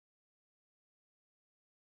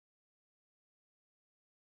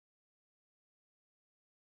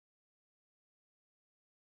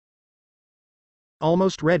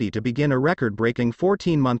almost ready to begin a record-breaking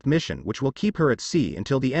 14-month mission which will keep her at sea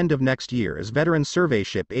until the end of next year as veteran survey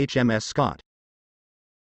ship HMS Scott.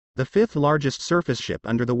 The fifth largest surface ship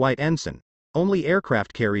under the White Ensign, only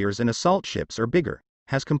aircraft carriers and assault ships are bigger,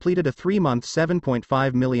 has completed a 3-month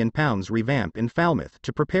 £7.5 million revamp in Falmouth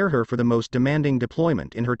to prepare her for the most demanding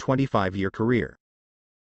deployment in her 25-year career.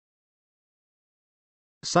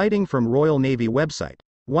 Citing from Royal Navy website,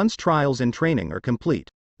 once trials and training are complete,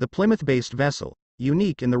 the Plymouth-based vessel,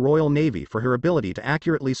 unique in the Royal Navy for her ability to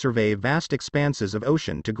accurately survey vast expanses of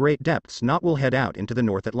ocean to great depths, will head out into the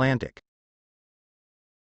North Atlantic.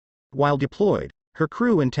 While deployed, her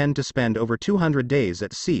crew intend to spend over 200 days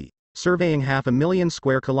at sea, surveying 500,000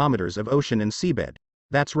 square kilometers of ocean and seabed.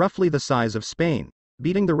 That's roughly the size of Spain,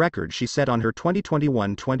 beating the record she set on her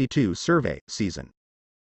 2021-22 survey season.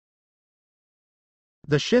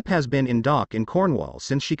 The ship has been in dock in Cornwall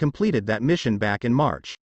since she completed that mission back in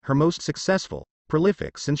March, her most successful,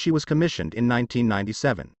 prolific since she was commissioned in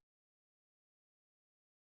 1997.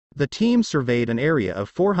 The team surveyed an area of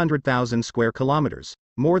 400,000 square kilometers,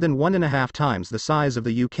 more than 1.5 times the size of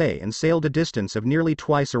the UK, and sailed a distance of nearly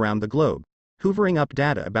twice around the globe, hoovering up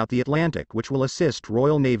data about the Atlantic which will assist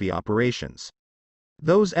Royal Navy operations.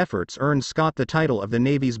 Those efforts earned Scott the title of the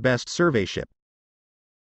Navy's best survey ship.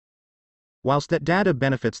 Whilst that data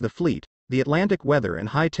benefits the fleet, the Atlantic weather and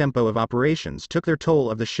high tempo of operations took their toll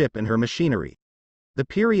of the ship and her machinery. The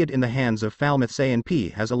period in the hands of Falmouth's A&P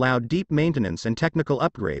has allowed deep maintenance and technical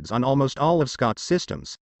upgrades on almost all of Scott's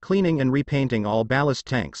systems, cleaning and repainting all ballast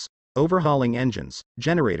tanks, overhauling engines,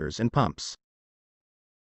 generators and pumps.